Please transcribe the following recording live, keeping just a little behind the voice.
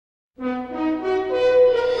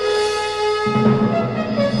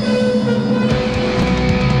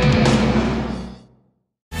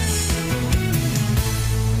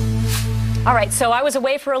All right, so I was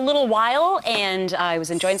away for a little while, and I was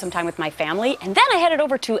enjoying some time with my family, and then I headed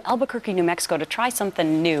over to Albuquerque, New Mexico to try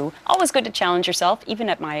something new. Always good to challenge yourself, even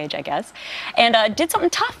at my age, I guess. And did something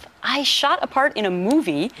tough. I shot a part in a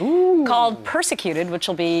movie called Persecuted, which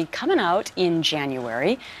will be coming out in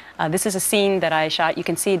January. This is a scene that I shot. You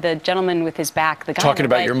can see the gentleman with his back. The guy talking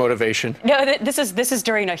about your motivation. No, this is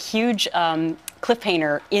during a huge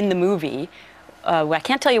cliffhanger in the movie. I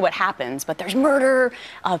can't tell you what happens, but there's murder,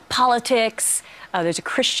 politics, there's a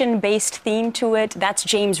Christian-based theme to it. That's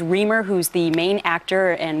James Remar, who's the main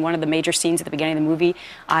actor, and one of the major scenes at the beginning of the movie.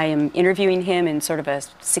 I am interviewing him in sort of a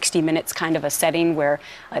 60 minutes kind of a setting where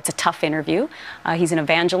it's a tough interview. He's an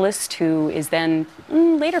evangelist who is then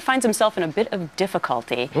later finds himself in a bit of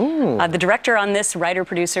difficulty. The director on this,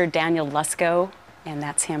 writer-producer Daniel Lusko, and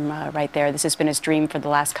that's him right there. This has been his dream for the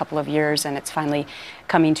last couple of years, and it's finally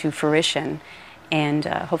coming to fruition. And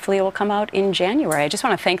hopefully it will come out in January. I just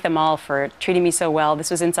want to thank them all for treating me so well.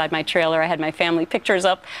 This was inside my trailer. I had my family pictures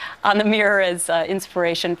up on the mirror as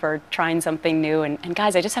inspiration for trying something new. And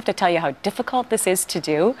guys, I just have to tell you how difficult this is to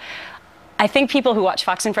do. I think people who watch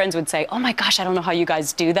Fox and Friends would say, oh my gosh, I don't know how you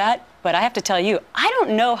guys do that. But I have to tell you, I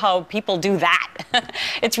don't know how people do that.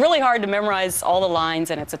 It's really hard to memorize all the lines,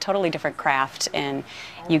 and it's a totally different craft. And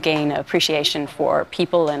you gain appreciation for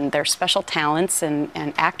people and their special talents. And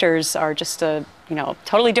actors are just,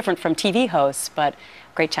 totally different from TV hosts, but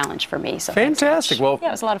great challenge for me. So fantastic. Well, yeah,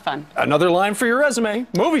 it was a lot of fun. Another line for your resume,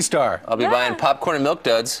 movie star. I'll be buying popcorn and milk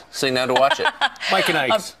duds, sitting down to watch it. Mike and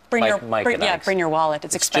Ike's. Bring your wallet.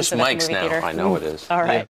 It's expensive just Mike's at the movie now. theater. I know it is. All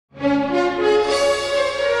right. Yeah.